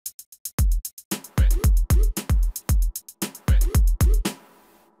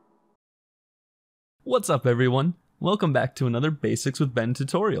What's up everyone? Welcome back to another Basics with Ben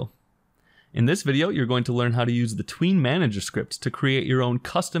tutorial. In this video, you're going to learn how to use the Tween Manager Script to create your own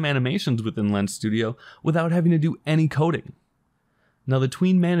custom animations within Lens Studio without having to do any coding. Now the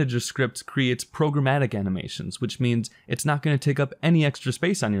Tween Manager Script creates programmatic animations, which means it's not going to take up any extra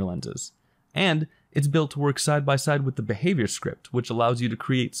space on your lenses. And it's built to work side by side with the behavior script, which allows you to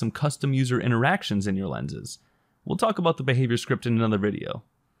create some custom user interactions in your lenses. We'll talk about the behavior script in another video.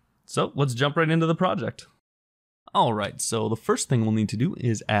 So let's jump right into the project. Alright, so the first thing we'll need to do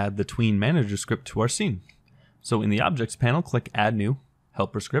is add the Tween Manager Script to our scene. So in the Objects panel, click Add New,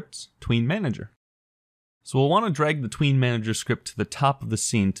 Helper Scripts, Tween Manager. So we'll want to drag the Tween Manager Script to the top of the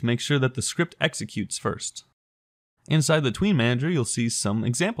scene to make sure that the script executes first. Inside the Tween Manager, you'll see some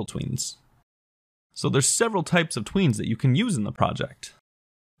example tweens. So there's several types of tweens that you can use in the project.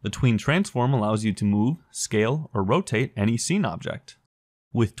 The Tween Transform allows you to move, scale, or rotate any scene object.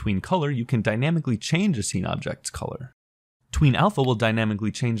 With Tween Color, you can dynamically change a scene object's color. Tween Alpha will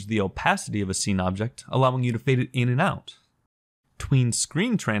dynamically change the opacity of a scene object, allowing you to fade it in and out. Tween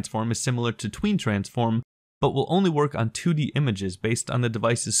Screen Transform is similar to Tween Transform, but will only work on 2D images based on the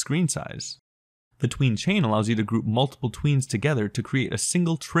device's screen size. The Tween Chain allows you to group multiple tweens together to create a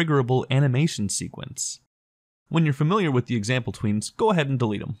single triggerable animation sequence. When you're familiar with the example tweens, go ahead and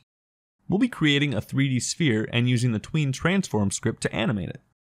delete them. We'll be creating a 3D sphere and using the Tween Transform script to animate it.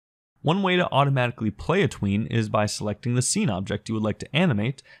 One way to automatically play a tween is by selecting the scene object you would like to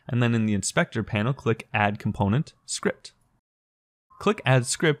animate, and then in the Inspector panel, click Add Component, Script. Click Add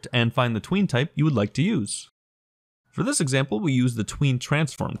Script and find the tween type you would like to use. For this example, we use the Tween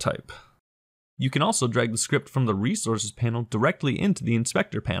Transform type. You can also drag the script from the Resources panel directly into the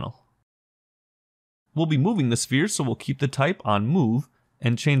Inspector panel. We'll be moving the sphere, so we'll keep the type on Move,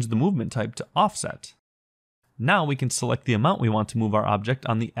 and change the movement type to Offset. Now we can select the amount we want to move our object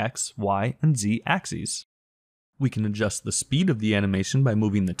on the X, Y, and Z axes. We can adjust the speed of the animation by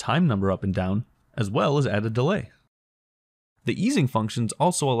moving the time number up and down, as well as add a delay. The easing functions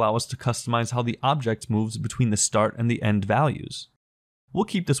also allow us to customize how the object moves between the start and the end values. We'll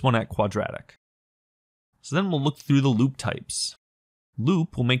keep this one at quadratic. So then we'll look through the loop types.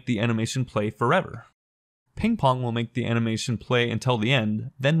 Loop will make the animation play forever. Ping pong will make the animation play until the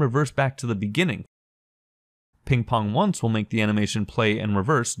end, then reverse back to the beginning. Ping pong once will make the animation play and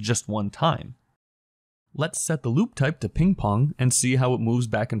reverse just one time. Let's set the loop type to ping pong and see how it moves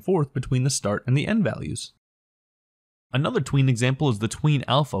back and forth between the start and the end values. Another tween example is the Tween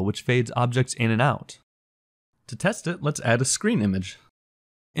Alpha, which fades objects in and out. To test it, let's add a screen image.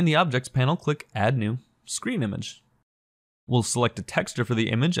 In the Objects panel, click Add New, Screen Image. We'll select a texture for the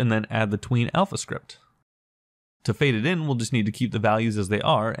image and then add the Tween Alpha script. To fade it in, we'll just need to keep the values as they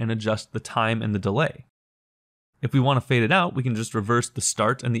are and adjust the time and the delay. If we want to fade it out, we can just reverse the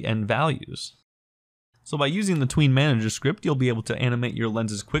start and the end values. So by using the Tween Manager script, you'll be able to animate your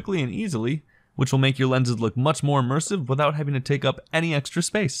lenses quickly and easily, which will make your lenses look much more immersive without having to take up any extra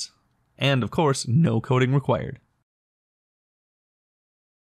space. And of course, no coding required.